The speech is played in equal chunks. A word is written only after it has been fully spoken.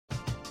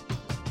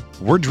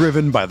We're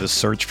driven by the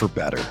search for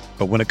better.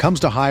 But when it comes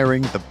to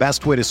hiring, the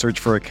best way to search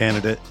for a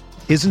candidate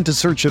isn't to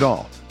search at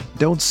all.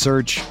 Don't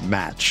search,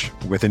 match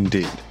with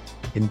Indeed.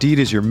 Indeed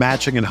is your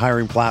matching and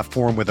hiring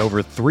platform with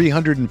over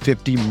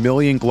 350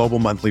 million global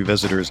monthly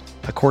visitors,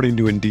 according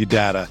to Indeed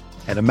data,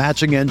 and a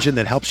matching engine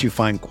that helps you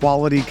find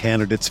quality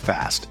candidates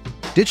fast.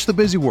 Ditch the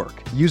busy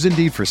work. Use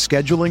Indeed for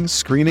scheduling,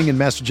 screening, and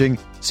messaging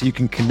so you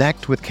can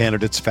connect with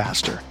candidates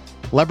faster.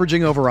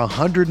 Leveraging over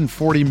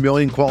 140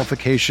 million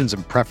qualifications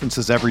and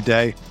preferences every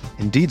day,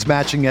 Indeed's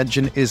matching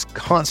engine is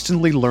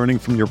constantly learning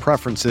from your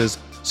preferences,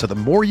 so the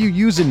more you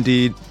use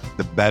Indeed,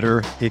 the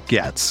better it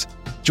gets.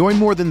 Join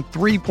more than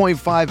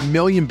 3.5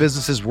 million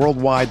businesses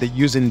worldwide that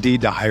use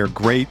Indeed to hire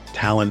great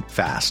talent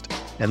fast.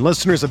 And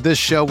listeners of this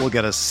show will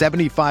get a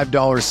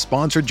 $75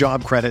 sponsored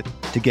job credit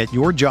to get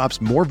your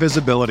jobs more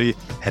visibility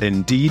at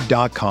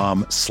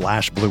Indeed.com/Blue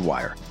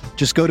Wire.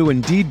 Just go to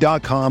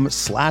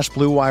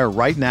Indeed.com/Blue Wire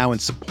right now and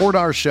support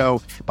our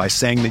show by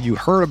saying that you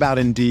heard about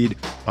Indeed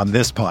on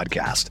this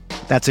podcast.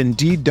 That's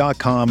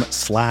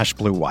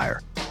Indeed.com/Blue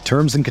Wire.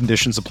 Terms and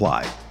conditions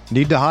apply.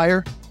 Need to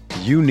hire?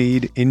 You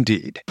need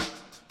Indeed.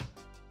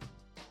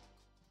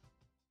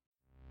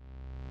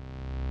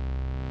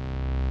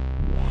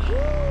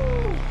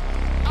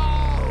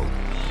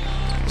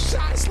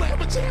 Shot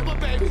slammer jammer,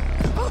 baby.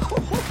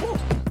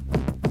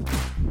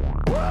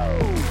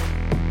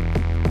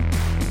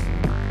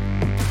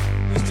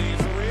 This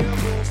team's for real,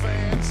 Bulls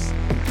fans.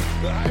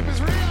 The hype is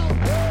real.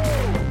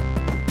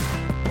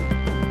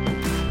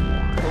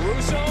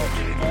 Caruso,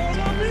 ball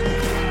on me.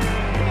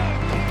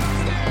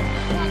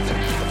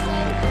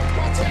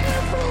 Watch the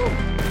afro.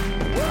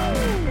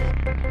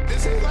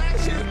 This is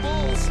last year's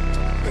Bulls.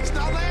 It's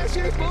not last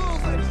year's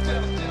Bulls, ladies and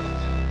gentlemen.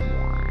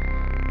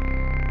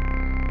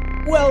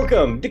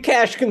 Welcome to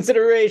Cash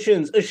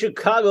Considerations, a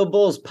Chicago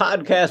Bulls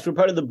podcast. We're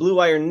part of the Blue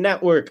Wire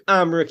Network.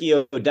 I'm Ricky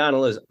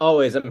O'Donnell. As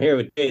always, I'm here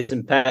with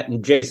Jason, Pat,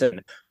 and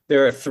Jason.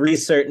 There are three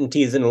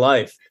certainties in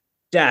life: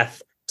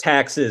 death,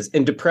 taxes,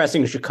 and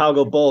depressing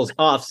Chicago Bulls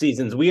off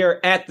seasons. We are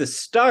at the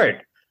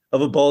start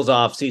of a Bulls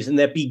off season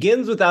that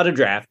begins without a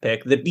draft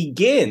pick, that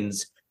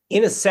begins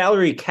in a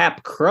salary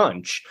cap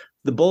crunch.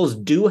 The Bulls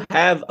do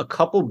have a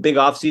couple big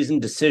offseason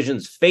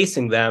decisions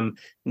facing them,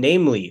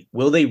 namely,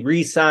 will they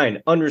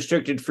re-sign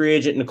unrestricted free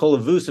agent Nikola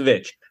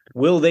Vucevic?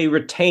 Will they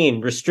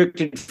retain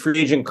restricted free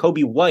agent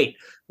Coby White?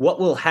 What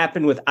will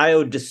happen with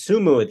Ayo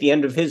Dosunmu at the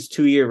end of his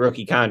 2-year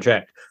rookie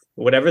contract?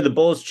 Whatever the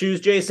Bulls choose,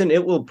 Jason,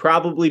 it will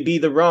probably be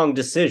the wrong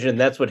decision.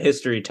 That's what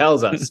history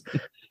tells us.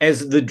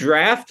 As the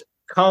draft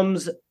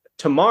comes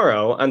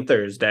tomorrow on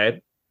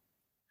Thursday,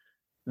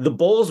 the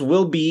Bulls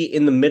will be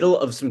in the middle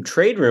of some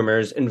trade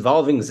rumors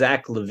involving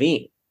Zach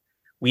LaVine.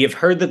 We have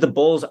heard that the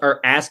Bulls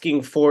are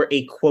asking for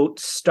a, quote,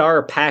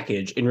 star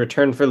package in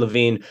return for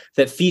LaVine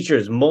that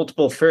features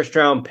multiple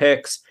first-round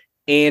picks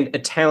and a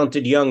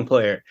talented young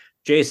player.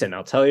 Jason,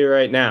 I'll tell you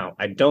right now,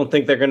 I don't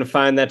think they're going to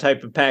find that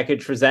type of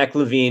package for Zach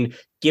LaVine,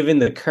 given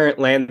the current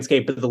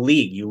landscape of the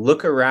league. You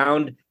look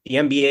around the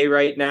NBA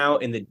right now,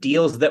 and the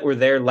deals that were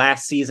there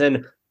last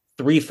season,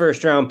 3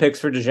 first-round picks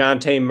for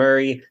DeJounte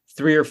Murray,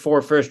 3 or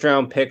 4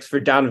 first-round picks for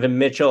Donovan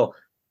Mitchell,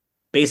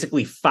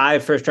 basically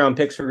 5 first-round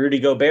picks for Rudy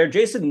Gobert.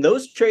 Jason,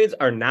 those trades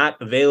are not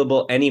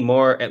available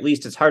anymore. At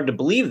least it's hard to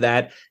believe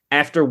that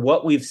after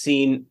what we've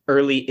seen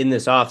early in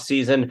this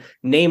offseason,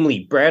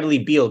 namely Bradley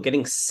Beal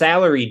getting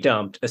salary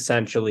dumped,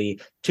 essentially,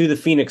 to the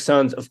Phoenix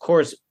Suns. Of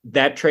course,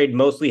 that trade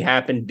mostly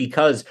happened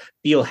because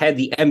Beal had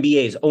the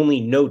NBA's only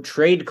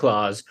no-trade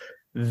clause.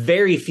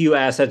 Very few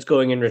assets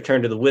going in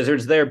return to the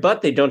Wizards there,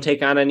 but they don't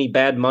take on any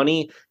bad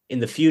money in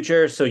the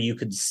future, so you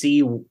could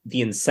see the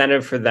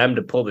incentive for them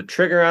to pull the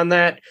trigger on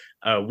that.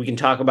 We can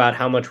talk about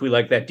how much we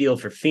like that deal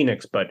for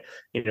Phoenix, but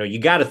you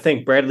got to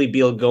think Bradley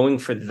Beal going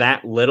for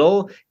that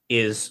little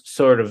is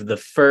sort of the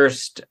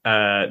first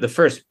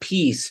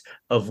piece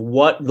of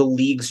what the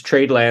league's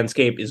trade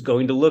landscape is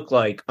going to look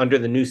like under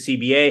the new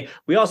CBA.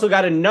 We also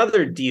got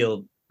another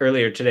deal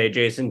earlier today,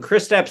 Jason.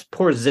 Kristaps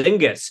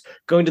Porzingis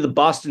going to the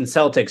Boston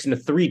Celtics in a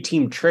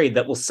 3-team trade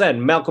that will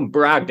send Malcolm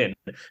Brogdon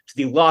to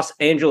the Los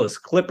Angeles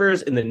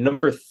Clippers in the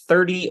number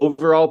 30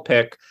 overall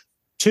pick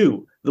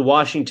to the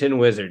Washington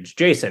Wizards.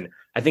 Jason,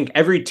 I think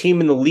every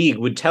team in the league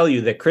would tell you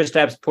that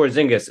Kristaps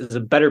Porzingis is a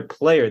better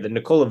player than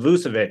Nikola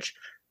Vucevic.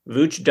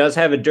 Vooch does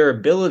have a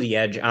durability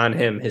edge on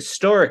him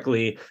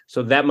historically,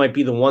 so that might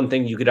be the one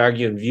thing you could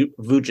argue in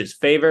Vooch's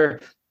favor.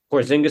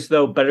 Porzingis,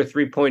 though, better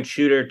three-point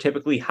shooter,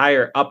 typically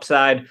higher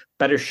upside,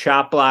 better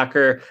shot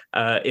blocker.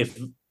 If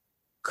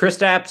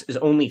Kristaps is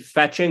only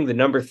fetching the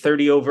number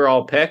 30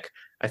 overall pick,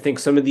 I think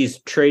some of these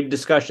trade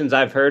discussions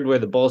I've heard where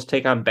the Bulls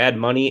take on bad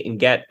money and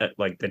get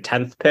like the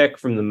 10th pick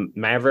from the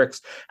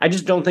Mavericks, I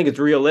just don't think it's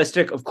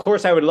realistic. Of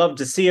course, I would love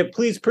to see it.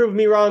 Please prove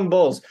me wrong,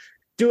 Bulls.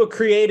 Do a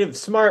creative,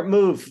 smart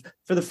move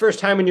for the first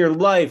time in your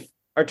life.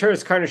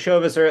 Arturas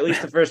Karnisovas, or at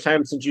least the first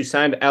time since you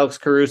signed Alex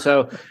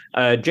Caruso.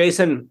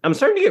 Jason, I'm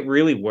starting to get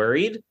really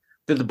worried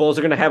that the Bulls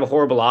are going to have a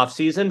horrible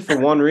offseason for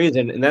one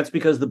reason, and that's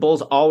because the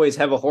Bulls always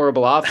have a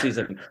horrible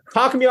offseason.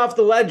 Talking me off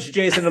the ledge,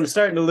 Jason, I'm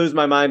starting to lose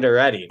my mind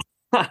already.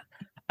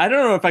 I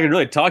don't know if I can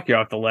really talk you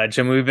off the ledge.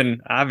 I mean, we've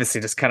been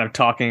obviously just kind of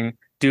talking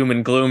doom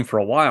and gloom for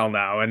a while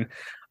now. And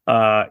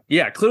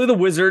clearly the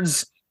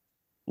Wizards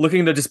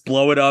looking to just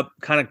blow it up,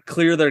 kind of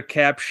clear their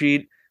cap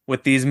sheet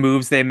with these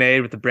moves they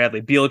made with the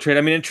Bradley Beal trade.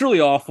 I mean, a truly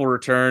awful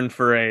return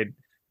for a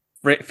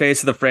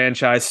face of the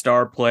franchise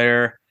star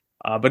player.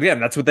 But again,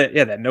 that's what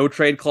that no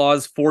trade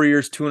clause, 4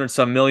 years, 200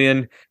 some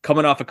million,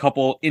 coming off a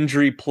couple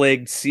injury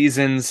plagued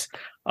seasons.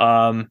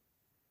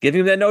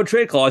 Giving him that no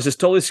trade clause just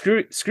totally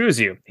screws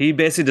you. He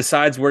basically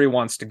decides where he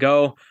wants to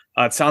go.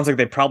 It sounds like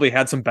they probably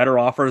had some better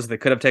offers they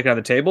could have taken on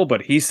the table,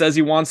 but he says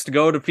he wants to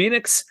go to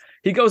Phoenix.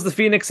 He goes to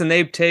Phoenix and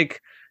they take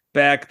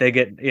back. They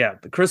get,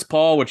 the Chris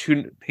Paul, which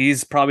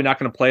he's probably not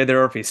going to play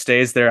there if he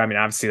stays there. I mean,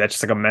 obviously that's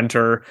just like a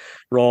mentor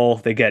role.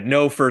 They get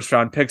no first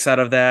round picks out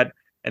of that.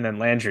 And then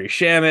Landry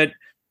Shamet.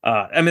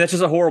 I mean, that's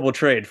just a horrible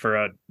trade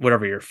for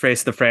whatever your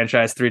face of the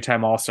franchise,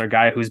 3-time All-Star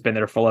guy who's been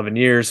there for 11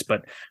 years.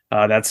 But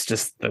that's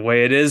just the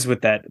way it is with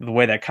the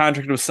way that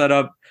contract was set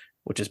up,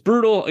 which is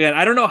brutal. Again,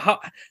 I don't know how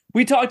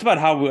we talked about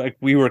how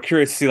we were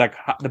curious to see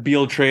how the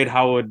Beal trade,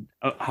 how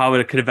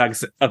it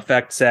could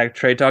affect Zach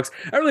trade talks.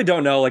 I really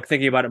don't know,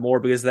 thinking about it more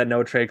because of that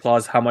no trade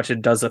clause, how much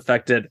it does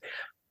affect it.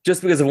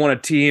 Just because of when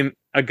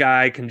a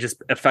guy can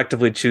just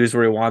effectively choose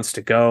where he wants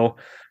to go.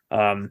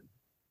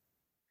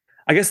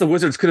 I guess the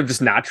Wizards could have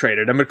just not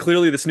traded. I mean,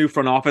 clearly this new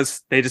front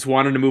office, they just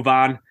wanted to move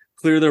on,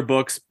 clear their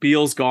books.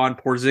 Beal's gone.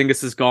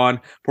 Porzingis is gone.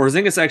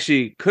 Porzingis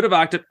actually could have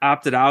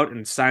opted out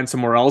and signed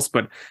somewhere else,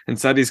 but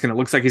instead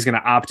looks like he's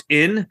going to opt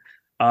in.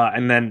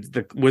 And then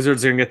the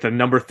Wizards are going to get the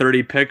number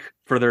 30 pick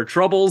for their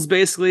troubles,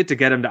 basically, to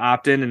get him to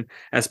opt in and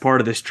as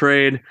part of this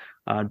trade.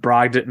 Malcolm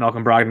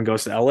Brogdon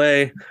goes to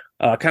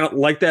LA. Kind of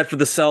like that for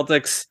the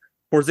Celtics.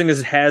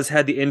 Porzingis has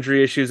had the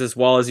injury issues as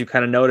well, as you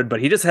kind of noted,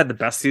 but he just had the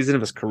best season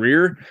of his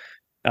career.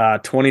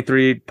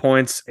 23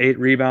 points, 8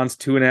 rebounds,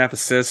 2.5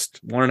 assists,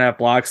 1.5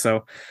 blocks.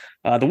 So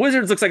the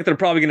Wizards looks like they're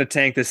probably going to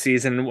tank this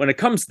season. When it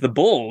comes to the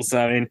Bulls,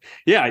 I mean,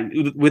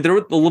 with the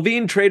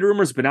LaVine trade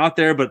rumors been out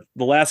there, but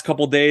the last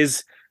couple of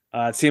days,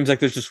 it seems like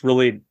there's just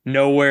really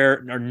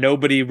nowhere or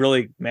nobody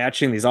really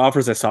matching these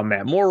offers. I saw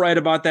Matt Moore write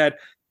about that.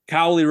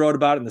 Cowley wrote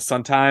about it in the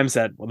Sun-Times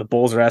that the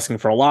Bulls are asking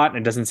for a lot, and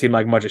it doesn't seem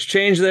like much has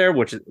changed there,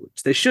 which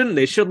they shouldn't.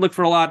 They should look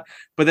for a lot,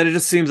 but then it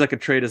just seems like a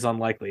trade is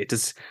unlikely. It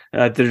just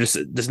there just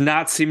does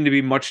not seem to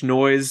be much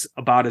noise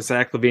about a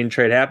Zach LaVine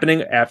trade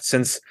happening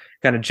since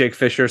kind of Jake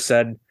Fisher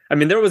said. I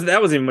mean, that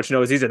wasn't even much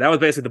noise either. That was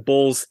basically the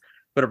Bulls,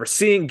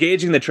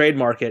 gauging the trade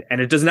market, and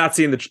it does not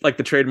seem like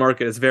the trade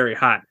market is very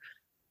hot.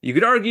 You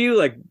could argue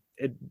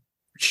it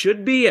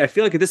should be. I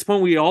feel like at this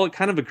point we all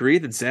kind of agree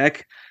that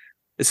Zach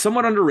is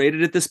somewhat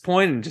underrated at this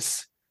point and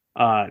just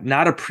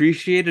not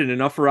appreciated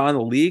enough around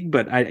the league.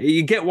 But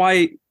you get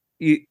why,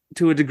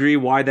 to a degree,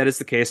 why that is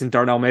the case. And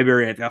Darnell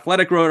Mayberry at The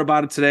Athletic wrote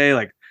about it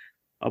today,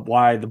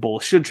 why the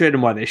Bulls should trade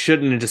him, why they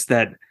shouldn't, and just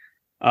that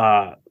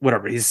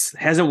he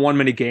hasn't won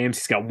many games.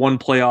 He's got one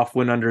playoff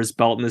win under his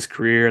belt in his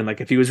career, and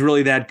if he was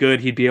really that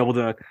good, he'd be able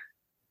to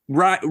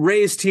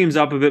raise teams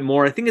up a bit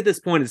more. I think at this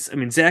point,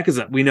 Zach he's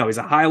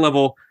a high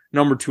level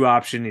number 2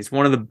 option. He's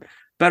one of the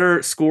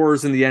better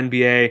scorers in the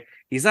NBA.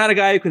 He's not a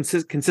guy who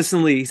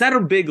consistently, he's not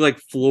a big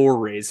floor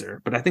raiser,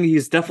 but I think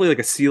he's definitely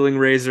a ceiling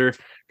raiser.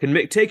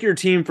 Can take your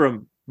team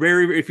from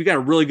if you got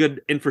a really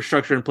good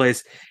infrastructure in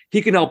place,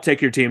 he can help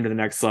take your team to the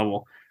next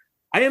level.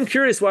 I am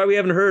curious why we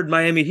haven't heard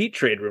Miami Heat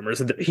trade rumors.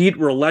 The Heat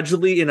were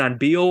allegedly in on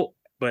Beal,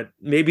 but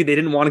maybe they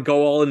didn't want to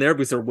go all in there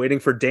because they're waiting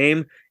for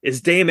Dame.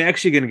 Is Dame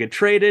actually going to get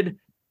traded?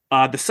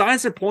 The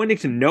signs are pointing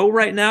to no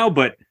right now,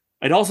 but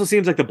it also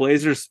seems like the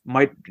Blazers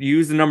might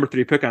use the number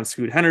 3 pick on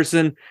Scoot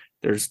Henderson.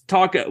 There's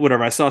talk,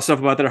 I saw stuff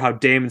about that, how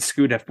Dame and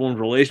Scoot have formed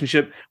a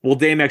relationship. Will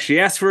Dame actually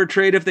ask for a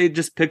trade if they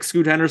just pick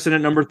Scoot Henderson at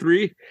number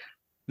 3?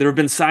 There have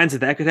been signs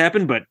that could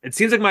happen, but it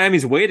seems like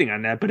Miami's waiting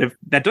on that. But if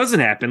that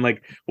doesn't happen,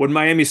 would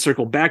Miami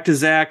circle back to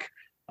Zach?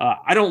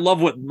 I don't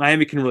love what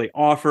Miami can really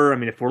offer. I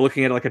mean, if we're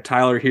looking at a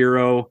Tyler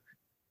Hero,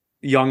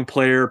 young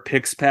player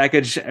picks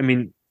package,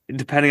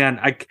 depending on,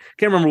 I can't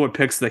remember what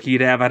picks the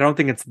Heat have. I don't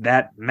think it's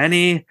that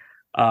many.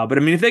 But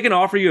if they can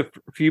offer you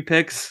a few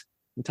picks,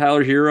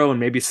 Tyler Hero and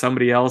maybe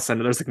somebody else, I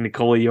know there's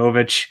Nikola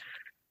Jovic.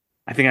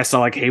 I think I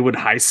saw Haywood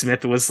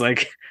Highsmith was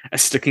a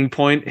sticking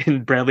point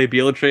in Bradley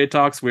Beal trade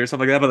talks, weird stuff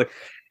like that. But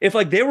if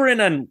they were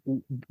in on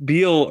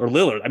Beal or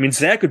Lillard,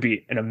 Zach would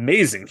be an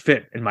amazing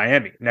fit in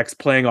Miami next,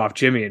 playing off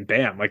Jimmy and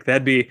Bam.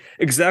 That'd be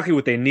exactly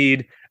what they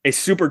need. A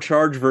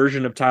supercharged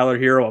version of Tyler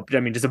Hero.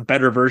 Just a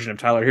better version of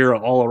Tyler Hero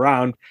all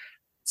around.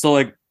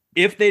 So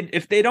if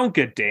they don't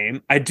get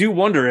Dame, I do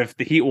wonder if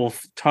the Heat will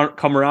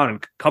come around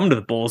and come to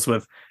the Bulls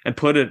and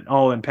put it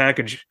all in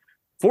package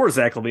for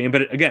Zach LaVine.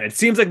 But again, it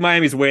seems like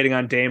Miami's waiting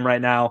on Dame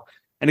right now.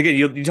 And again,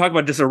 you talk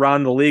about just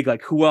around the league,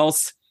 who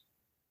else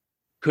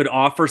could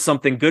offer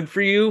something good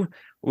for you?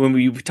 When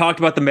we talked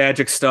about the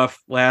Magic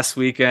stuff last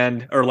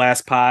weekend or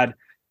last pod,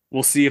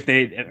 we'll see if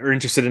they are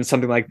interested in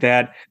something like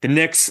that. The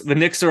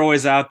Knicks are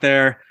always out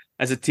there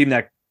as a team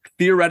that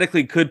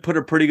theoretically could put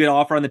a pretty good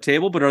offer on the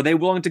table, but are they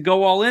willing to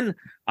go all in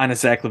on a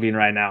Zach LaVine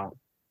right now?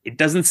 It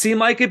doesn't seem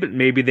like it, but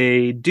maybe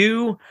they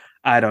do.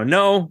 I don't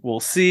know. We'll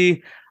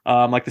see.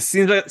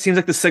 Seems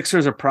like the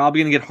Sixers are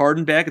probably going to get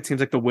Harden back. It seems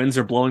like the winds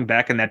are blowing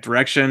back in that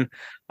direction.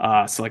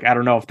 So like I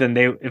don't know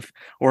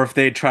if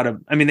they try to.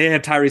 I mean, they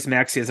have Tyrese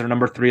Maxey as their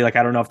number 3. Like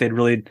I don't know if they'd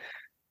really.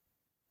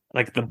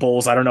 Like the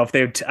Bulls, I don't know if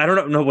I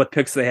don't know what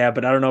picks they have,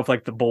 but I don't know if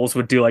like the Bulls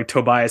would do like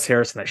Tobias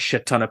Harris and a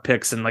shit ton of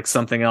picks and like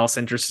something else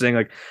interesting.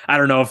 Like I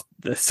don't know if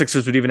the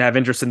Sixers would even have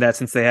interest in that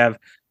since if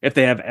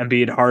they have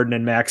Embiid, Harden,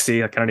 and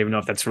Maxey. Like I don't even know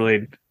if that's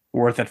really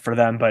worth it for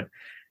them. But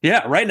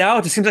yeah, right now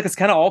it just seems like it's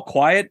kind of all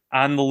quiet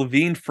on the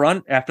LaVine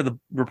front after the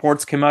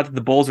reports came out that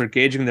the Bulls are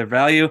gauging their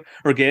value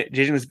or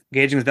gauging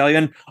his value.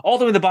 And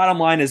ultimately the bottom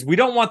line is we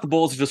don't want the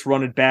Bulls to just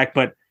run it back,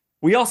 but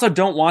we also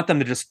don't want them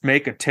to just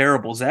make a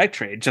terrible Zach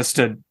trade just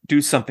to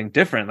do something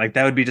different. Like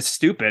that would be just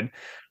stupid.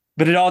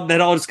 But that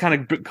all just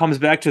kind of comes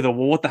back to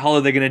what the hell are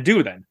they going to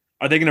do then?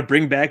 Are they going to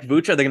bring back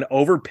Vooch? Are they going to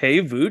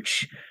overpay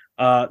Vooch?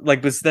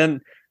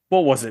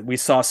 What was it? We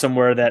saw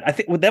somewhere that I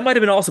think that might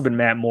have also been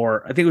Matt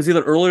Moore. I think it was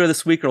either earlier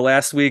this week or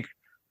last week.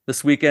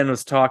 This weekend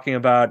was talking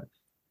about,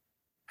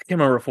 I can't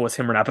remember if it was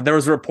him or not, but there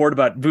was a report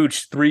about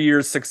Vooch, 3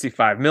 years,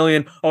 $65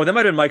 million. Oh, that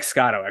might have been Mike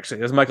Scotto, actually.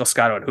 It was Michael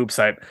Scotto at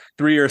Hoopsite.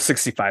 3 years,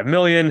 $65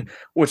 million,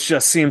 which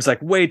just seems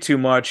like way too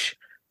much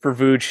for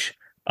Vooch.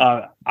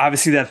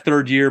 Obviously, that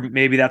third year,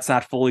 maybe that's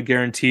not fully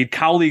guaranteed.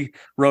 Cowley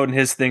wrote in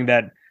his thing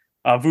that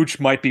Vooch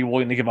might be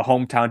willing to give a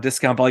hometown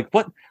discount, but like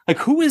what? Like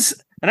who is?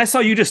 And I saw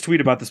you just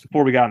tweet about this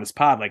before we got on this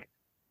pod. Like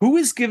who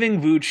is giving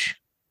Vooch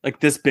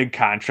like this big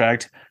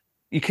contract?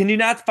 Can you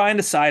not find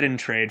a side and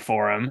trade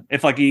for him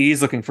if like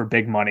he's looking for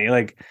big money?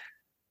 Like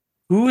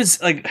who is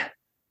like?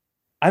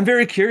 I'm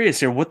very curious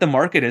here what the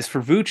market is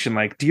for Vooch, and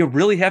like, do you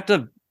really have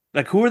to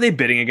like who are they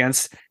bidding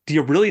against? Do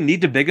you really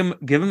need to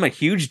give him a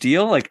huge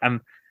deal? Like I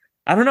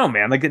don't know,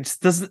 man. Like it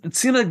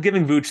seems like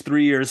giving Vooch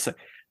 3 years,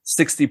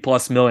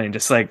 $60+ million,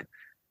 just like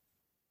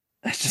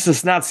it just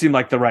does not seem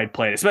like the right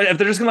place. But if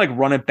they're just gonna like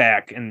run it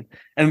back, and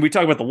we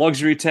talk about the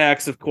luxury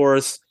tax, of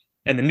course,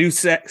 and the new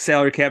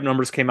salary cap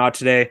numbers came out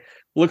today.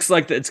 Looks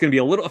like that it's going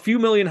to be a few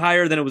million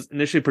higher than it was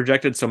initially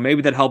projected. So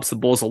maybe that helps the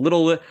Bulls a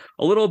little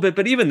bit.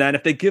 But even then,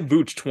 if they give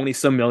Vooch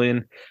 20-some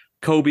million,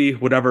 Kobe,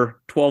 whatever,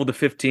 12 to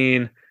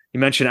 15, you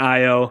mentioned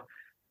Io,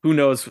 who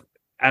knows?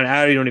 I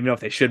don't even know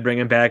if they should bring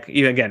him back.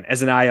 Even again,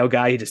 as an Io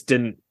guy, he just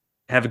didn't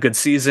have a good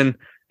season.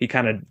 He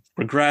kind of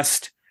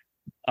regressed.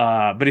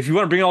 But if you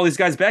want to bring all these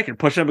guys back, you're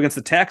pushing up against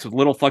the tax with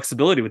little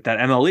flexibility with that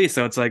MLE.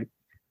 So it's like,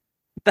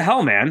 what the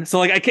hell, man? So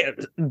like, I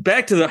can't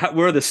back to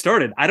where this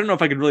started. I don't know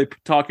if I could really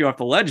talk you off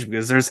the ledge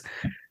because there's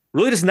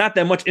really just not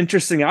that much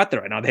interesting out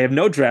there right now. They have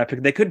no draft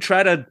pick. They could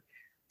try to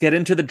get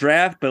into the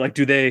draft, but like,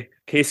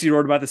 Casey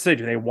wrote about this today.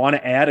 Do they want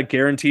to add a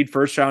guaranteed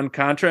first round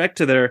contract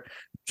to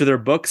their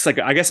books? Like,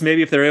 I guess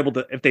maybe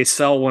if they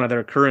sell one of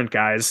their current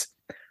guys,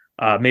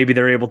 maybe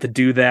they're able to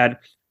do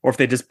that. Or if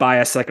they just buy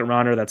a second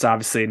rounder, that's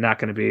obviously not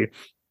going to be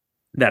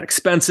that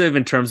expensive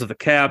in terms of the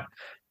cap.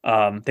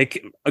 They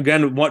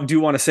do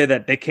want to say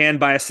that they can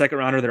buy a second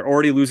rounder. They're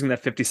already losing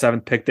that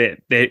 57th pick.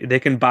 They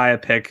can buy a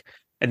pick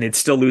and they'd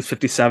still lose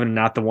 57,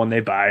 not the one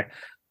they buy.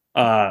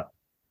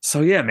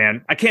 So yeah,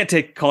 man, I can't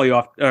talk you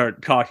off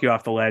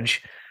the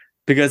ledge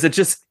because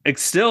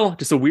it's still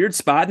just a weird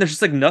spot. And there's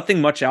just like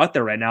nothing much out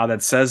there right now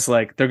that says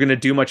like they're going to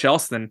do much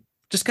else than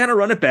just kind of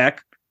run it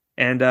back.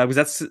 And because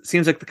that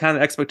seems like the kind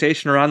of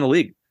expectation around the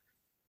league.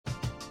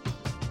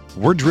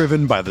 We're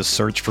driven by the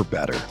search for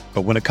better.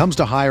 But when it comes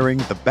to hiring,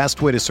 the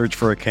best way to search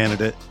for a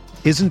candidate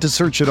isn't to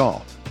search at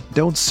all.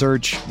 Don't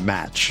search,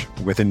 match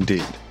with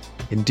Indeed.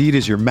 Indeed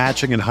is your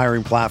matching and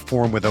hiring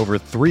platform with over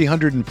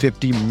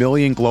 350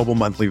 million global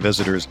monthly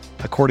visitors,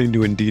 according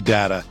to Indeed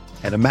data,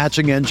 and a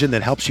matching engine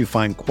that helps you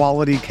find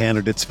quality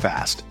candidates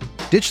fast.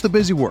 Ditch the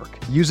busy work.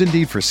 Use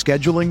Indeed for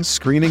scheduling,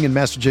 screening, and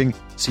messaging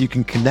so you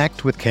can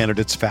connect with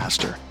candidates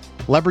faster.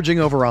 Leveraging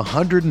over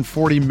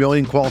 140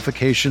 million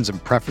qualifications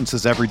and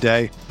preferences every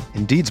day,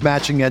 Indeed's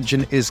matching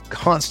engine is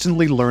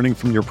constantly learning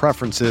from your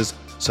preferences,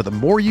 so the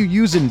more you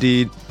use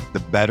Indeed, the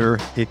better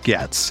it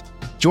gets.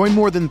 Join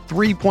more than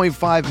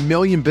 3.5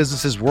 million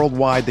businesses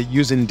worldwide that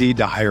use Indeed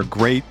to hire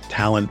great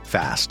talent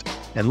fast.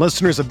 And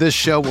listeners of this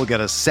show will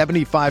get a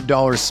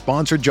 $75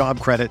 sponsored job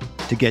credit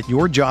to get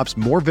your jobs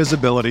more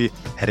visibility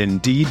at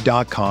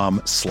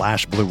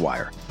Indeed.com/Blue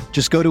Wire.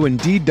 Just go to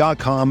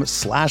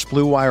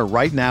Indeed.com/Blue Wire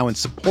right now and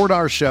support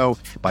our show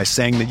by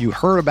saying that you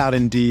heard about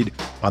Indeed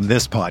on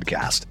this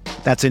podcast.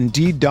 That's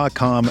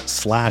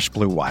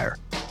Indeed.com/Blue Wire.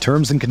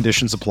 Terms and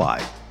conditions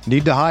apply.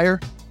 Need to hire?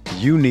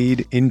 You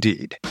need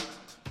Indeed.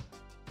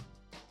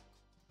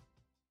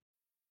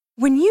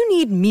 When you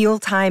need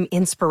mealtime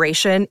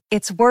inspiration,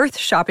 it's worth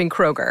shopping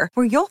Kroger,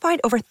 where you'll find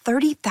over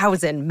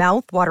 30,000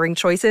 mouth-watering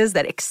choices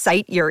that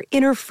excite your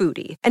inner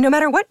foodie. And no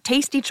matter what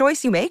tasty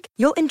choice you make,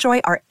 you'll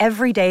enjoy our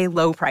everyday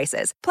low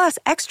prices, plus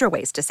extra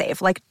ways to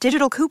save, like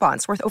digital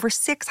coupons worth over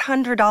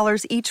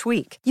 $600 each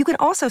week. You can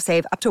also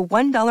save up to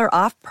 $1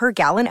 off per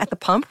gallon at the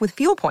pump with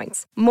fuel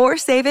points. More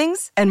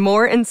savings and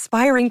more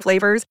inspiring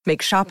flavors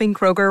make shopping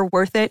Kroger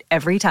worth it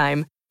every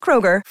time.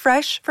 Kroger,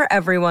 fresh for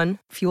everyone.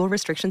 Fuel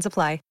restrictions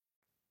apply.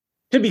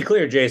 To be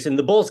clear, Jason,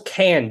 the Bulls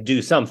can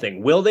do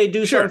something. Will they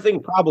do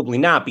something? Probably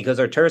not, because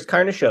Arturas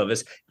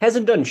Karnisovas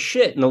hasn't done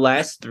shit in the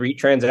last 3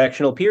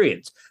 transactional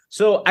periods.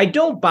 So I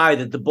don't buy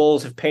that the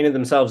Bulls have painted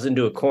themselves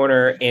into a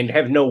corner and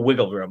have no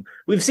wiggle room.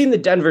 We've seen the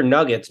Denver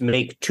Nuggets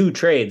make 2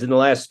 trades in the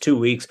last 2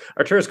 weeks.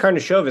 Arturas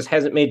Karnisovas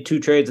hasn't made 2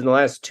 trades in the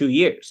last 2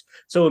 years.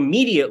 So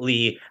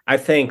immediately I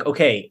think,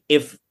 okay,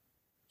 if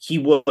he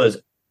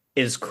was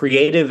as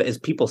creative as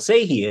people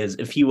say he is,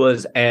 if he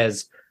was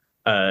as,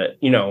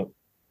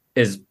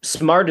 as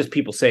smart as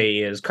people say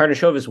he is,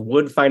 Karnisovas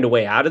would find a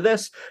way out of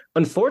this.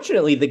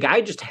 Unfortunately, the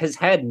guy just has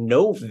had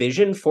no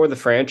vision for the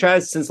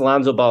franchise since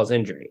Lonzo Ball's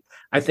injury.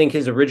 I think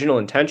his original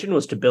intention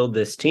was to build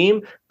this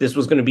team. This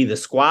was going to be the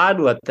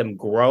squad, let them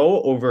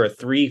grow over a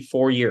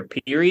 3-4 year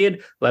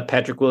period, let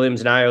Patrick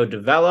Williams and Io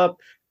develop,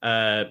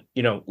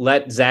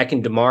 let Zach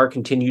and DeMar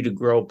continue to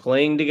grow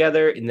playing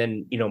together. And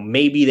then,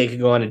 maybe they could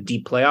go on a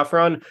deep playoff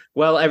run.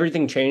 Well,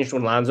 everything changed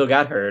when Lonzo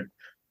got hurt.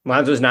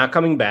 Lonzo's not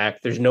coming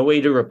back. There's no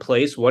way to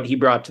replace what he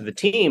brought to the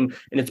team.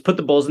 And it's put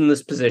the Bulls in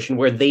this position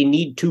where they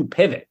need to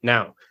pivot.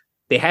 Now,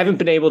 they haven't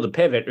been able to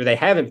pivot, or they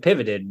haven't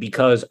pivoted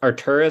because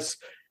Arturas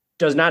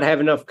does not have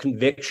enough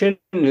conviction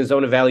in his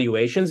own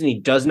evaluations, and he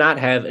does not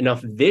have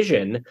enough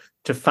vision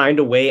to find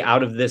a way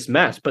out of this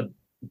mess. But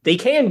they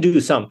can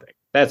do something.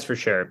 That's for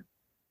sure.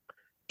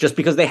 Just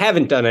because they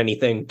haven't done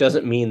anything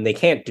doesn't mean they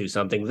can't do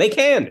something. They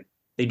can.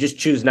 They just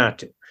choose not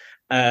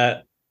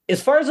to.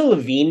 As far as a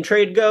LaVine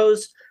trade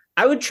goes,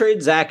 I would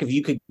trade Zach if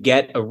you could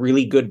get a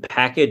really good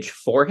package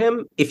for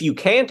him. If you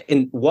can't,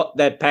 and what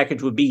that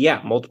package would be,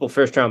 multiple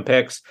first-round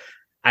picks.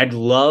 I'd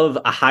love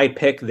a high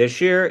pick this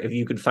year if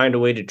you could find a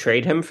way to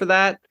trade him for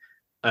that,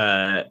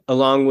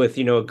 along with,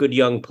 a good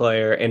young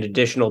player and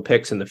additional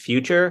picks in the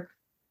future.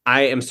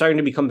 I am starting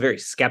to become very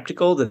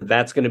skeptical that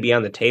that's going to be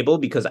on the table,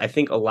 because I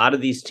think a lot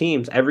of these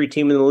teams, every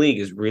team in the league,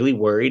 is really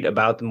worried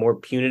about the more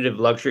punitive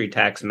luxury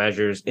tax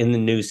measures in the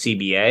new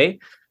CBA.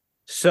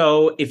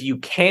 So if you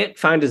can't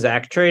find a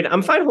Zach trade,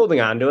 I'm fine holding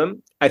on to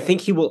him. I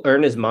think he will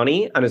earn his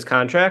money on his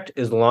contract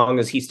as long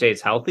as he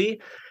stays healthy.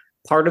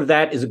 Part of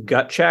that is a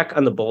gut check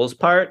on the Bulls'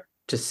 part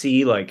to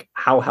see,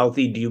 how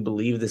healthy do you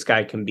believe this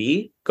guy can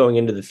be going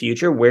into the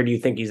future? Where do you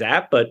think he's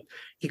at? But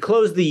he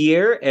closed the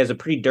year as a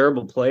pretty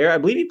durable player. I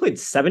believe he played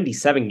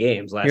 77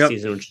 games last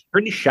season, which is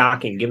pretty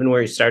shocking given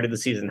where he started the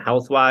season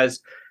health-wise.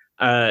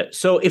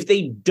 So if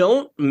they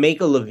don't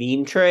make a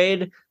LaVine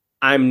trade,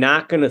 I'm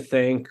not going to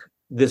think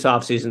this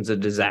offseason's a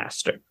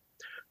disaster.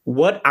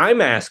 What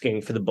I'm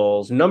asking for the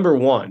Bulls, number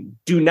one,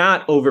 do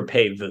not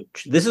overpay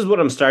Vooch. This is what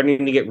I'm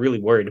starting to get really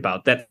worried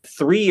about. That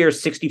 3-year,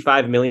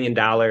 $65 million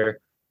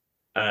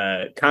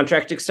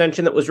contract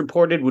extension that was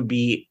reported would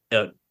be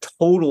a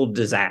total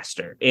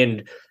disaster.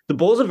 And the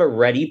Bulls have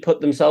already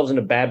put themselves in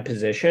a bad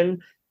position.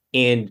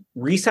 And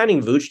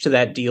re-signing Vooch to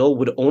that deal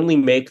would only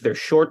make their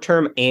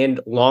short-term and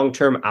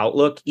long-term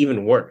outlook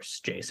even worse,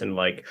 Jason.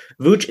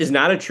 Vooch is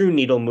not a true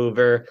needle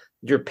mover.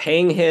 You're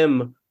paying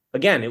him,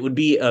 again, it would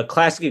be a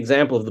classic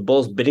example of the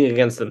Bulls bidding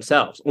against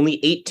themselves. Only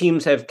 8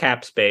 teams have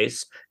cap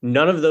space.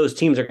 None of those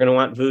teams are going to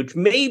want Vooch.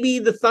 Maybe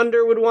the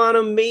Thunder would want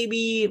him.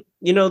 Maybe,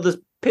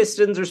 the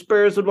Pistons or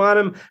Spurs would want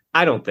him.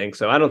 I don't think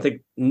so. I don't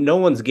think no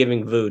one's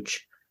giving Vooch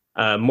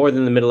more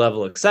than the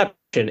mid-level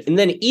exception. And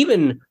then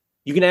even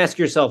you can ask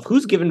yourself,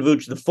 who's given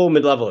Vooch the full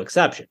mid-level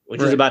exception,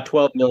 which is about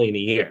 $12 million a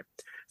year.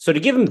 So to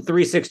give him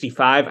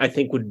 365, I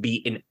think would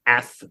be an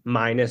F-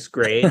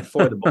 grade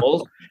for the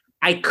Bulls.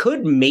 I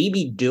could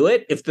maybe do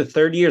it if the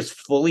third year is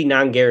fully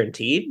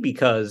non-guaranteed,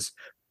 because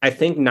I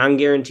think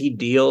non-guaranteed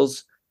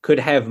deals could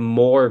have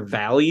more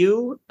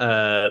value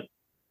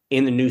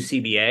in the new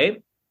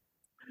CBA.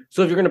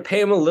 So if you're going to pay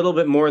him a little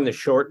bit more in the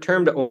short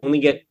term to only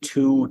get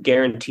 2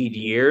 guaranteed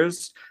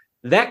years,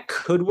 that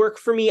could work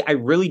for me. I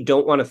really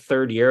don't want a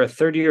third year. A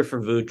third year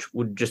for Vooch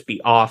would just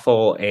be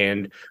awful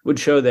and would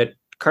show that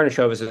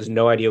Karnisovas has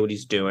no idea what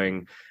he's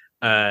doing.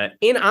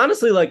 And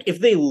honestly, if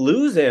they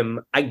lose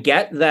him, I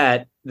get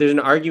that there's an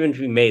argument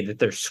to be made that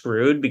they're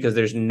screwed because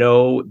there's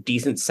no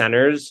decent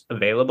centers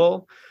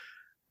available.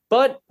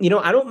 But,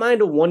 I don't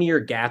mind a 1-year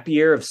gap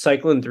year of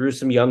cycling through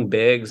some young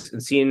bigs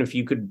and seeing if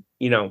you could,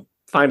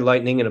 find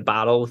lightning in a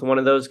bottle with one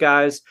of those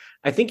guys.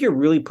 I think you're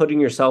really putting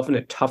yourself in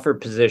a tougher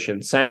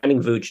position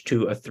signing Vooch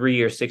to a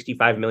 3-year,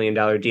 $65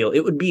 million deal.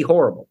 It would be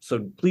horrible.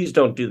 So please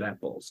don't do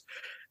that, Bulls.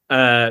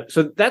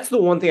 So that's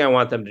the one thing I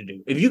want them to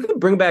do. If you could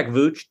bring back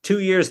Vooch, 2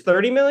 years,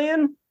 $30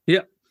 million,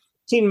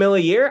 $15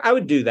 million a year, I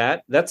would do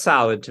that. That's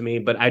solid to me,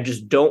 but I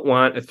just don't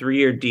want a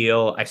 3-year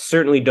deal. I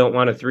certainly don't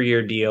want a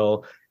 3-year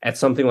deal at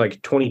something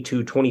like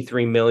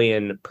 $22-23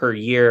 million per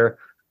year.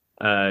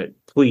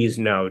 Please,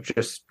 no,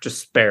 just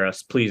spare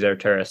us, please,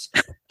 Arturas.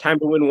 Time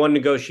to win one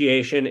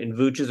negotiation, and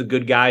Vooch is a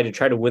good guy to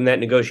try to win that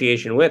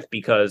negotiation with,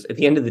 because at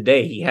the end of the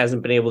day, he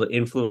hasn't been able to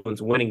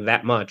influence winning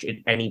that much at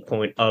any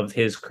point of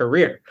his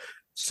career.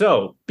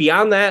 So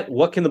beyond that,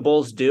 what can the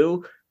Bulls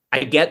do?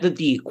 I get that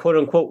the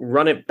quote-unquote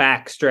run it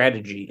back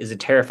strategy is a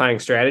terrifying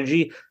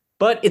strategy,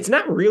 but it's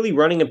not really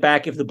running it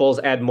back if the Bulls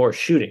add more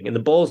shooting. And the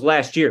Bulls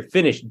last year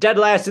finished dead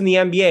last in the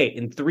NBA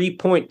in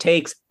 3-point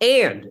takes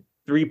and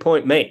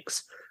 3-point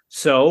makes.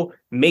 So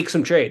make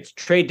some trades.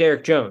 Trade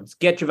Derek Jones.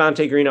 Get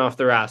Javonte Green off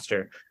the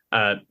roster.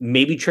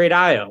 Maybe trade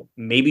Ayo.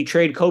 Maybe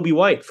trade Kobe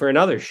White for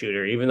another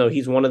shooter, even though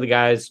he's one of the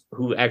guys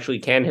who actually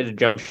can hit a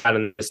jump shot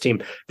on this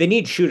team. They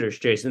need shooters,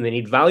 Jason. They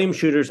need volume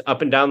shooters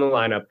up and down the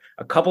lineup.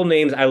 A couple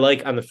names I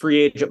like on the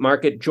free agent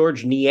market.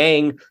 George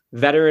Niang,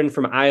 veteran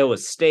from Iowa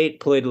State,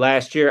 played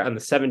last year on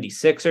the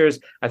 76ers.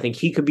 I think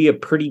he could be a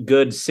pretty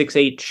good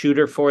 6'8"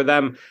 shooter for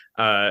them.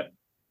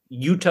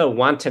 Yuta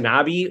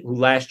Watanabe, who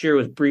last year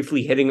was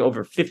briefly hitting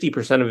over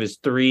 50% of his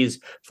threes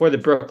for the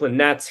Brooklyn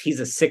Nets. He's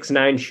a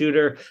 6'9"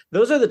 shooter.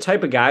 Those are the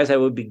type of guys I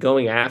would be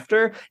going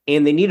after,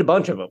 and they need a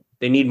bunch of them.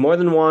 They need more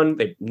than one.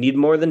 They need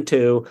more than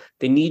two.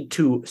 They need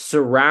to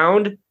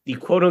surround the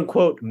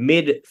quote-unquote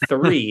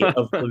mid-three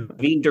of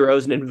Levine,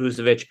 DeRozan, and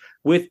Vucevic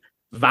with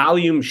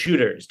volume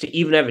shooters to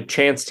even have a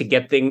chance to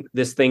get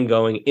this thing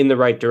going in the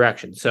right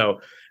direction.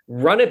 So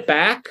run it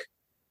back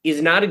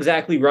is not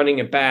exactly running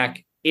it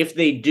back. If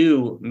they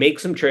do make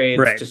some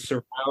trades to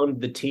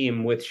surround the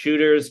team with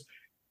shooters,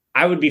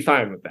 I would be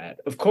fine with that.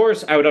 Of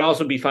course, I would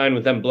also be fine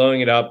with them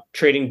blowing it up.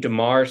 Trading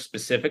DeMar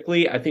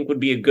specifically, I think would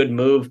be a good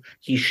move.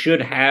 He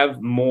should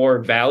have more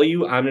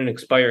value on an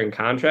expiring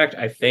contract,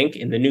 I think,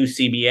 in the new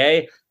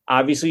CBA.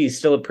 Obviously, he's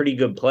still a pretty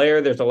good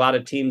player. There's a lot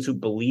of teams who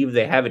believe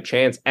they have a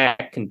chance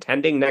at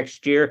contending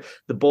next year.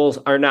 The Bulls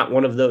are not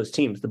one of those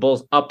teams. The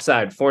Bulls'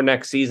 upside for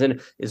next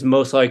season is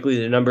most likely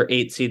the number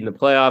 8 seed in the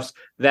playoffs.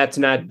 That's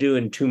not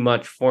doing too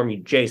much for me,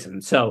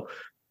 Jason. So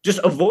just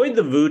avoid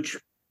the Vooch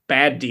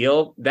bad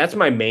deal. That's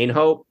my main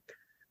hope.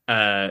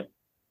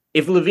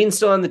 If Levine's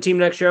still on the team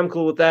next year, I'm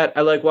cool with that.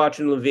 I like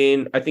watching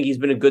Levine. I think he's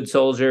been a good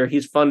soldier.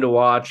 He's fun to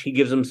watch. He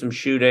gives them some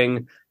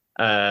shooting.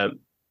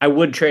 I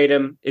would trade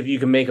him if you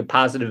can make a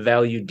positive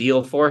value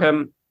deal for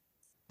him,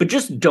 but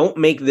just don't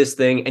make this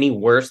thing any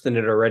worse than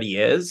it already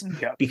is.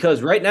 Yeah.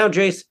 Because right now,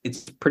 Jace,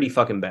 it's pretty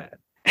fucking bad.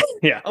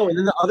 Yeah. Oh, and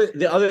then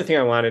the other thing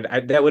I wanted,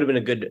 that would have been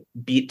a good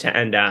beat to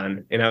end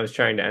on, and I was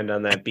trying to end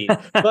on that beat.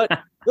 But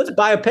let's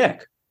buy a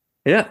pick.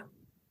 Yeah.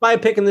 Buy a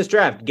pick in this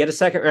draft. Get a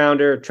second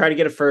rounder. Try to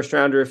get a first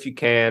rounder if you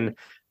can.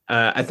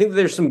 I think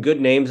there's some good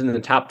names in the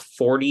top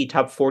 40,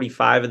 top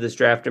 45 of this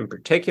draft in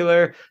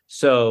particular.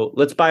 So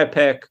let's buy a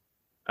pick.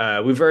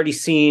 We've already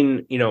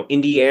seen,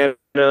 Indiana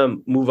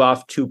move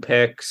off 2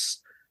 picks.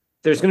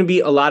 There's going to be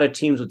a lot of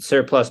teams with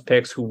surplus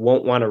picks who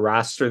won't want to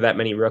roster that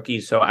many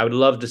rookies. So I would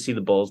love to see the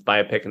Bulls buy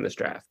a pick in this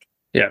draft.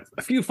 Yeah.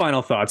 A few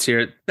final thoughts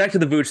here. Back to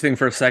the Vooch thing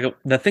for a second.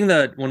 The thing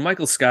that when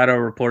Michael Scotto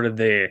reported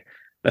the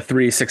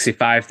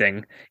 365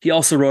 thing, he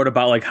also wrote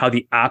about like how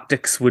the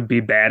optics would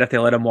be bad if they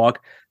let him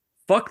walk.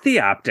 Fuck the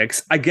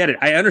optics. I get it.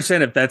 I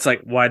understand if that's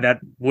like why that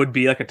would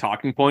be like a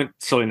talking point.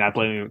 Certainly not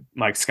blaming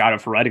Mike Scotto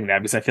for writing that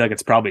because I feel like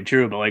it's probably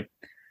true. But like,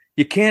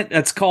 you can't.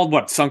 That's called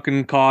what?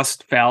 Sunken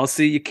cost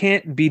fallacy. You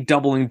can't be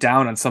doubling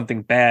down on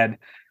something bad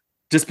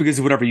just because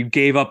of whatever you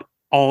gave up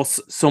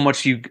so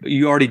much.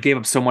 You already gave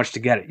up so much to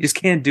get it. You just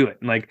can't do it.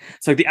 And like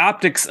it's like the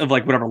optics of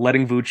like whatever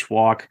letting Vooch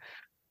walk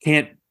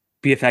can't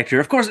be a factor.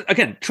 Of course,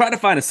 again, try to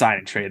find a sign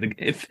and trade.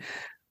 If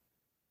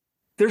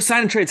there's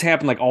sign and trades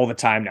happen like all the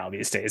time now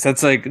these days.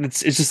 That's like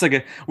it's just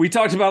like we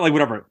talked about like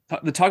whatever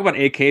the talk about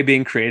AK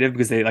being creative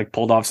because they like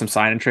pulled off some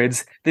sign and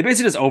trades. They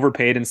basically just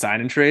overpaid in sign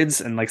and trades,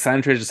 and like sign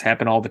and trades just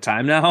happen all the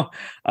time now.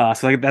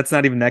 So like that's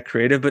not even that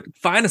creative. But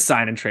find a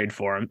sign and trade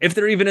for him if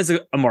there even is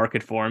a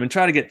market for him, and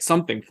try to get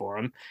something for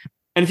him.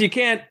 And if you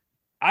can't,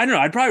 I don't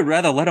know. I'd probably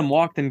rather let him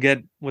walk than give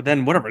him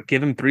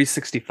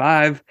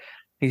 365.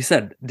 He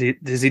said,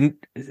 does he?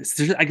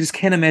 I just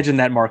can't imagine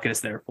that market is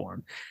there for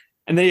him.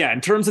 And then,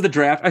 in terms of the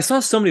draft, I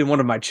saw somebody in one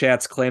of my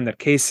chats claim that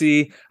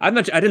KC, I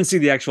didn't see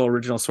the actual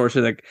original source,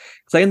 that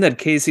claimed that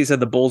KC said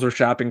the Bulls were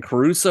shopping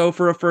Caruso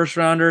for a first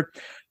rounder.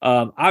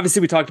 Obviously,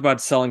 we talked about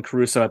selling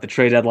Caruso at the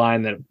trade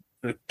deadline, that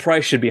the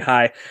price should be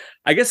high.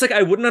 I guess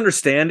I wouldn't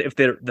understand if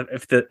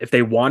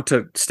they want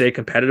to stay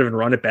competitive and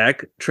run it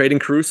back, trading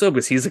Caruso,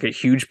 because he's like a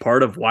huge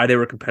part of why they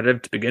were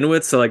competitive to begin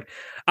with. So like,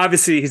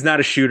 obviously, he's not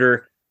a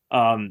shooter.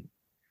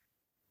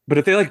 But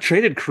if they like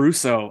traded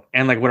Caruso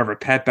and like whatever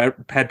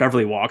Pat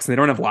Beverly walks and they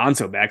don't have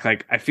Lonzo back,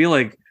 like I feel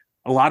like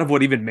a lot of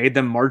what even made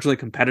them marginally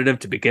competitive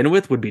to begin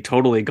with would be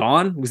totally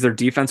gone because their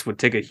defense would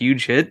take a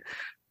huge hit.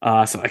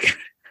 So like,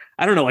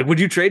 I don't know, like,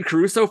 would you trade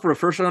Caruso for a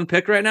first round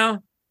pick right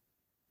now?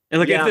 And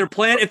like, if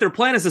their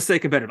plan is to stay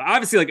competitive,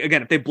 obviously, like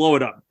again, if they blow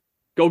it up,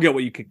 go get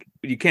what you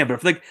can. But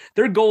if like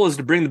their goal is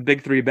to bring the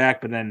big three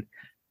back, but then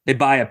they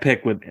buy a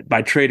pick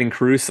by trading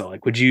Caruso,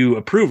 like, would you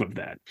approve of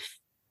that?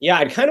 Yeah,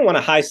 I'd kind of want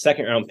a high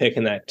second round pick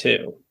in that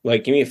too.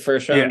 Like, give me a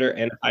first rounder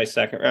and a high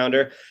second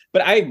rounder.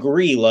 But I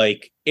agree,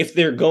 like, if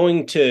they're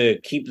going to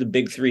keep the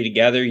big three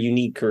together, you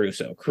need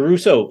Caruso.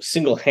 Caruso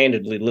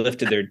single-handedly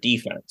lifted their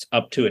defense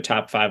up to a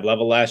top 5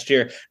 level last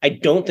year. I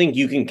don't think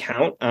you can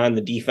count on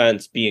the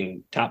defense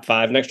being top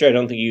 5 next year. I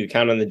don't think you can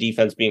count on the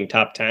defense being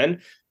top 10.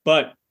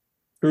 But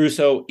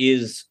Caruso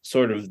is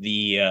sort of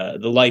the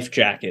life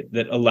jacket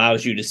that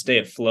allows you to stay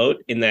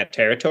afloat in that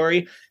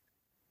territory.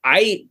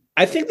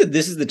 I think that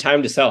this is the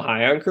time to sell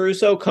high on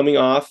Caruso, coming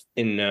off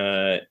in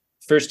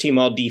first team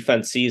all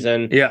defense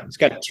season. Yeah. He's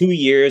got 2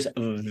 years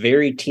of a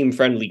very team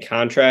friendly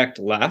contract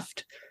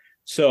left.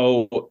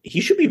 So he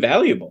should be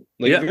valuable.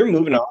 Like if you're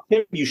moving off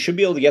him, you should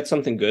be able to get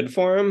something good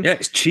for him. Yeah,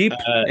 it's cheap.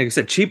 Like I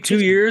said, cheap 2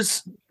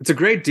 years. It's a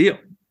great deal.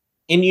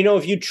 And,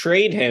 if you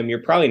trade him,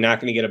 you're probably not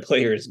going to get a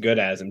player as good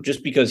as him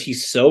just because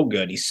he's so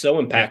good. He's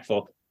so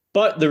impactful.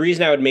 But the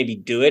reason I would maybe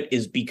do it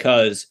is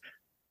because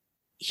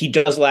he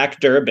does lack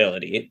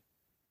durability.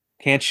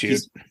 Can't shoot.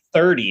 He's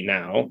 30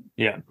 now.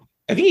 Yeah.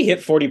 I think he hit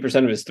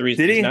 40% of his threes.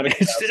 Did he?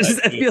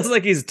 It feels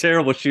like he's a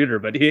terrible shooter,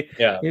 but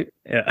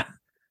yeah.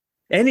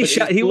 And he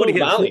shot. He would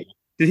have hit.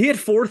 Did he hit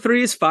 4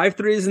 threes, 5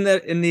 threes in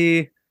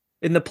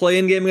the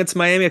play-in game against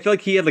Miami? I feel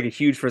like he had like a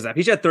huge first half.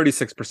 He shot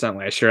 36%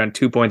 last year on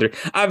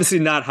 2.3. Obviously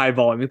not high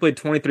volume. He played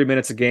 23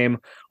 minutes a game,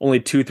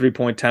 only 2.3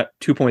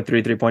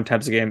 3-point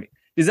attempts a game.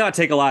 He does not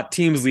take a lot.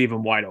 Teams leave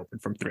him wide open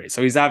from 3.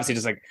 So he's obviously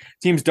just like,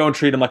 teams don't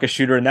treat him like a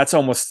shooter, and that's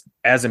almost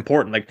as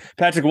important. Like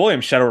Patrick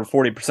Williams shot over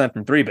 40%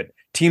 from 3, but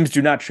teams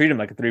do not treat him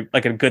like a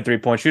good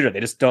 3-point shooter.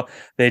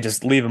 They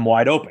just leave him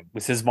wide open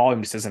because his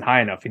volume just isn't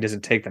high enough. He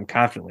doesn't take them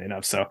confidently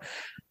enough. So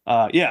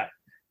yeah.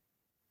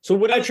 So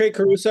would I trade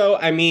Caruso?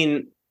 I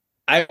mean,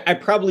 I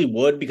probably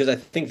would, because I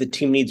think the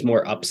team needs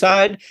more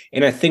upside,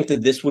 and I think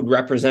that this would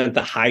represent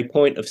the high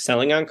point of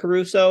selling on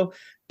Caruso.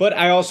 But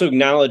I also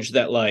acknowledge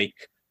that, like,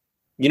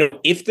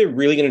 if they're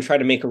really going to try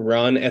to make a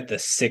run at the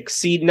 6th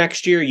seed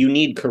next year, you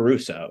need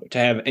Caruso to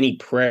have any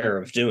prayer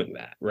of doing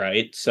that,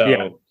 right?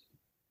 So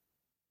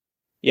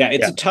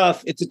it's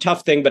a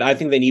tough thing, but I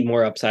think they need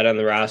more upside on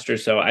the roster,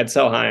 so I'd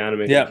sell high on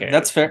him if you can.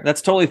 That's fair.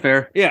 That's totally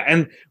fair. Yeah,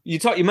 and you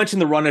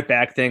mentioned the run it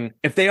back thing.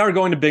 If they are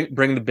going to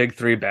bring the big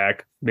 3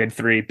 back, mid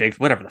 3, big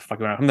whatever the fuck,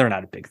 they're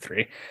not a big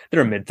 3.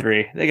 They're a mid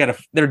 3.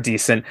 They're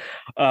decent.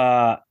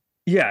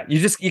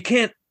 You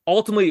can't.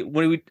 Ultimately,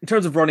 in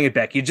terms of running it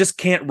back, you just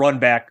can't run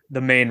back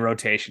the main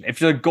rotation. If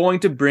you're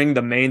going to bring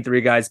the main 3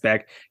 guys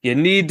back, you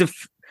need to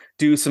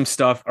do some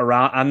stuff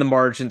around on the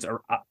margins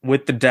or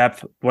with the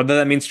depth, whether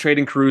that means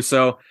trading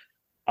Caruso.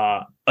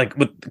 Like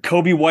with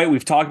Kobe White,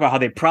 we've talked about how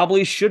they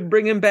probably should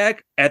bring him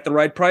back at the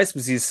right price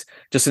because he's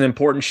just an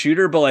important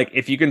shooter. But like,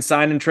 if you can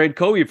sign and trade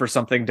Kobe for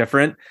something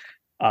different,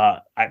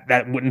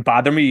 that wouldn't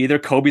bother me either.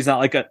 Kobe's not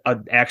like an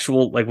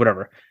actual, like,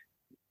 whatever.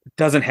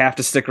 Doesn't have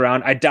to stick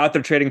around. I doubt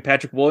they're trading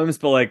Patrick Williams,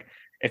 but like,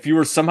 if you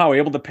were somehow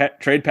able to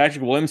trade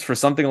Patrick Williams for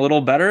something a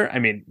little better, I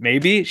mean,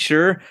 maybe,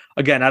 sure.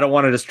 Again, I don't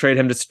want to just trade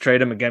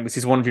him again because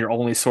he's one of your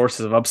only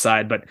sources of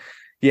upside, but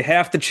you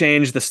have to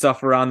change the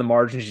stuff around the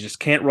margins. You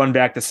just can't run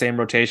back the same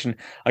rotation.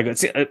 Like,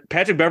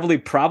 Patrick Beverley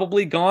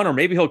probably gone, or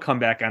maybe he'll come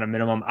back on a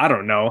minimum. I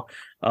don't know.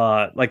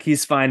 Like,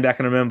 he's fine back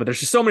on a minimum, but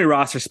there's just so many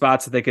roster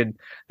spots that they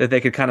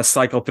could kind of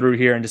cycle through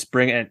here and just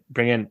bring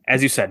in,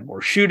 as you said,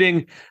 more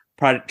shooting.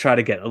 Try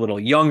to get a little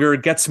younger,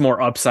 get some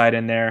more upside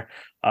in there.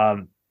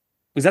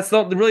 Because that's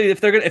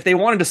if they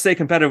wanted to stay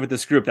competitive with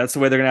this group, that's the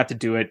way they're gonna have to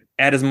do it.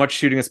 Add as much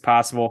shooting as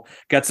possible.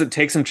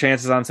 Take some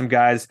chances on some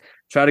guys.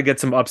 Try to get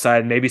some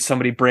upside. Maybe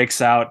somebody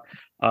breaks out.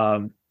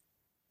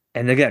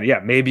 And again,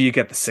 maybe you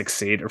get the 6th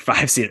seed or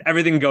 5 seed.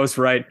 Everything goes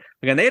right.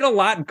 Again, they had a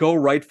lot go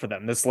right for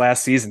them this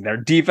last season. Their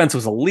defense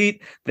was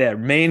elite. Their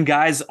main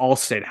guys all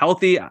stayed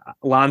healthy.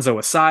 Lonzo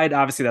aside,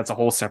 obviously that's a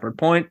whole separate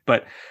point.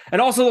 And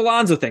also the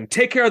Lonzo thing.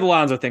 Take care of the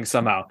Lonzo thing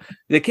somehow.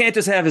 They can't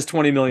just have his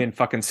 $20 million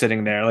fucking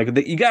sitting there. Like,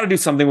 you got to do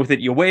something with it.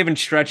 You waive and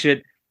stretch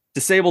it.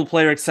 Disabled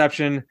player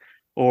exception,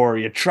 or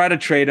you try to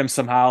trade him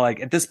somehow. Like,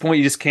 at this point,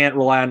 you just can't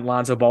rely on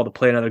Lonzo Ball to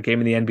play another game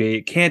in the NBA.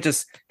 You can't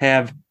just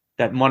have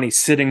that money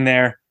sitting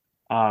there.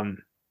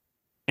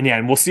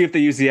 And we'll see if they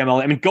use the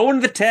MLA. I mean, go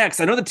into the tax.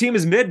 I know the team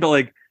is mid, but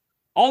like,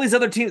 all these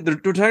other teams, they're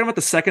talking about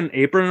the second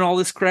apron and all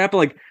this crap. But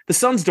like, the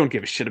Suns don't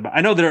give a shit about.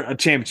 I know they're a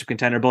championship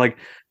contender, but like,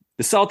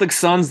 the Celtics,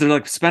 Suns, they're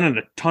like spending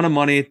a ton of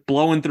money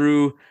blowing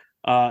through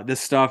this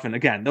stuff. And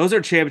again, those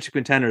are championship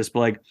contenders.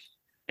 But like,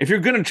 if you're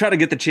going to try to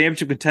get the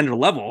championship contender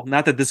level,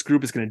 not that this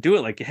group is going to do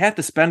it, like, you have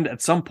to spend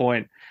at some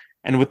point.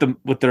 And with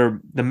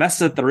the mess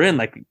that they're in,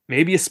 like,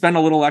 maybe you spend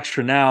a little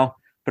extra now.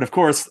 But of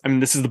course, I mean,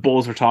 this is the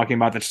Bulls we're talking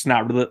about. That's just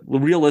not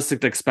realistic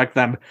to expect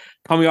them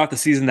coming off the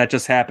season that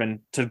just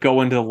happened to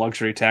go into the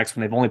luxury tax when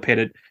they've only paid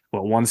it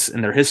once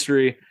in their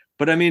history.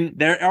 But I mean,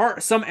 there are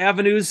some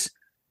avenues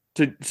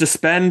to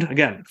spend.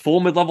 Again, full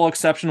mid-level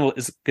exception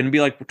is going to be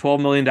like $12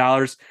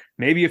 million.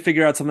 Maybe you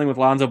figure out something with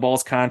Lonzo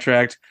Ball's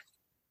contract,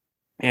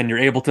 and you're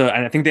able to.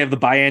 And I think they have the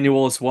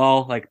biannual as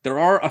well. Like, there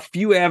are a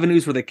few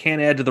avenues where they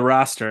can add to the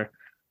roster.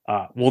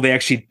 Will they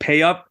actually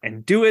pay up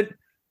and do it?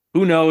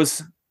 Who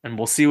knows? And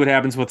we'll see what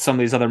happens with some of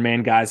these other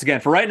main guys.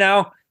 Again, for right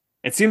now,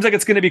 it seems like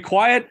it's going to be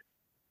quiet.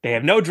 They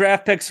have no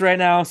draft picks right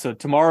now. So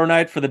tomorrow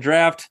night for the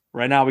draft,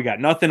 right now we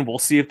got nothing. We'll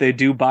see if they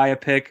do buy a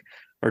pick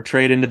or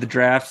trade into the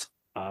draft.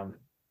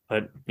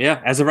 But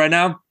yeah, as of right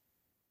now,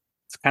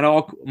 it's kind of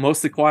all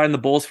mostly quiet in the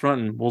Bulls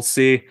front, and we'll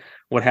see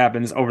what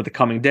happens over the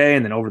coming day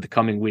and then over the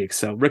coming weeks.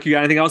 So, Rick, you got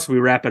anything else? We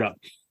wrap it up.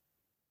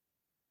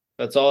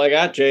 That's all I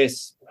got,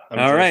 Jace.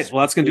 All right.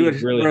 Well, that's going to do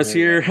it for us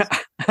here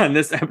on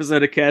this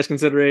episode of Cash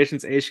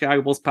Considerations, a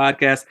Chicago Bulls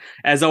podcast.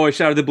 As always,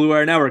 shout out to the Blue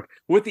Wire Network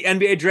with the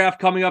NBA draft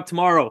coming up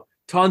tomorrow.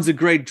 Tons of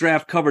great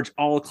draft coverage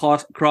all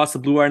across the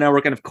Blue Wire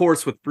Network. And of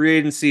course, with free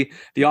agency,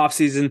 the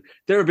offseason,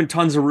 there have been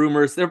tons of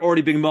rumors. There have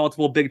already been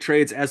multiple big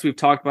trades, as we've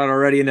talked about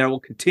already, and there will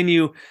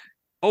continue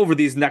over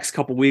these next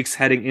couple weeks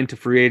heading into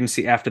free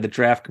agency after the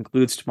draft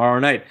concludes tomorrow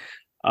night.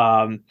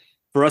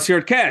 For us here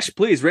at Cash,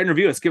 please rate and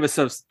review us. Give us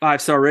some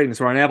 5-star ratings.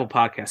 We're on Apple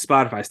Podcasts,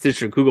 Spotify,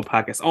 Stitcher, Google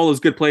Podcasts, all those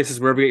good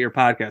places wherever you get your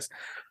podcasts.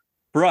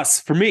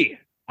 For me,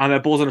 I'm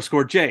at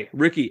Bulls_J,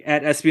 Ricky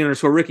at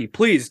SB_Ricky.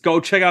 Please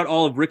go check out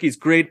all of Ricky's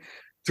great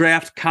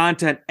draft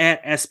content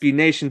at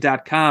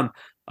SBNation.com.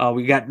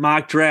 We got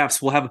mock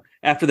drafts. We'll have,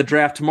 after the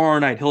draft tomorrow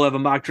night, he'll have a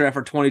mock draft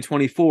for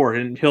 2024,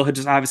 and he'll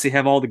just obviously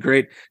have all the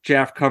great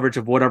draft coverage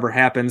of whatever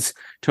happens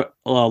to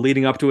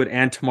leading up to it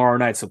and tomorrow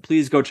night. So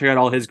please go check out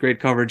all his great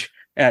coverage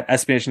at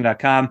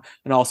SBNation.com,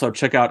 and also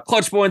check out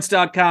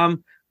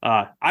ClutchPoints.com.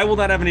 I will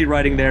not have any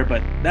writing there,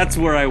 but that's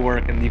where I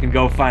work, and you can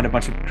go find a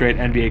bunch of great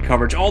NBA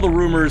coverage, all the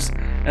rumors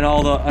and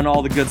all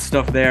the good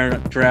stuff there,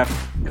 draft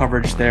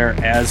coverage there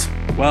as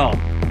well.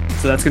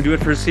 So that's going to do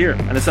it for us here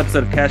on this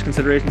episode of Cash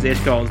Considerations, the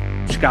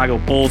Chicago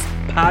Bulls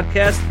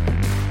podcast.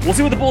 We'll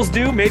see what the Bulls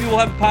do. Maybe we'll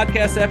have a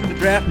podcast after the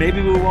draft.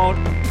 Maybe we won't.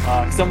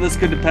 Some of this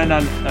could depend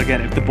on, again,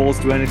 if the Bulls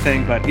do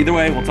anything. But either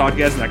way, we'll talk to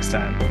you guys next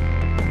time.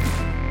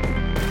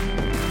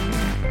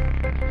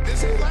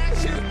 This is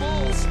last year's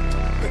Bulls.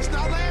 It's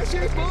not last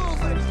year's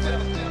Bulls, ladies and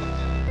gentlemen.